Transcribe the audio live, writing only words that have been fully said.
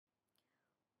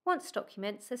Once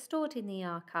documents are stored in the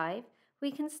archive, we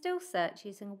can still search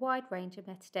using a wide range of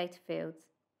metadata fields.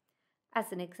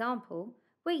 As an example,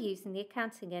 we're using the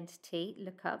accounting entity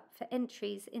lookup for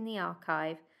entries in the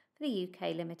archive for the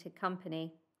UK Limited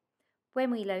Company. When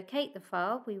we locate the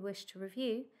file we wish to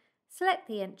review, select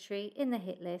the entry in the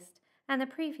hit list and the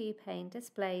preview pane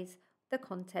displays the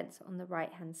contents on the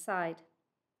right-hand side.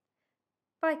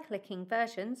 By clicking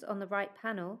Versions on the right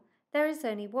panel, there is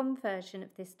only one version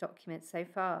of this document so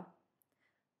far.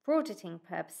 For auditing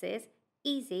purposes,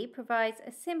 Easy provides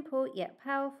a simple yet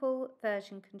powerful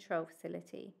version control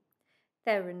facility.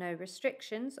 There are no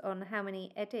restrictions on how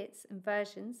many edits and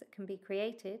versions that can be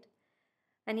created,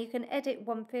 and you can edit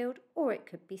one field or it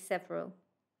could be several.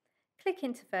 Click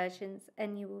into Versions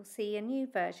and you will see a new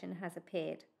version has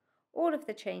appeared. All of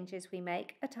the changes we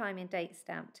make are time and date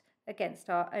stamped against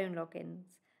our own logins,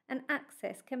 and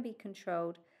access can be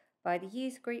controlled by the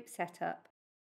user group setup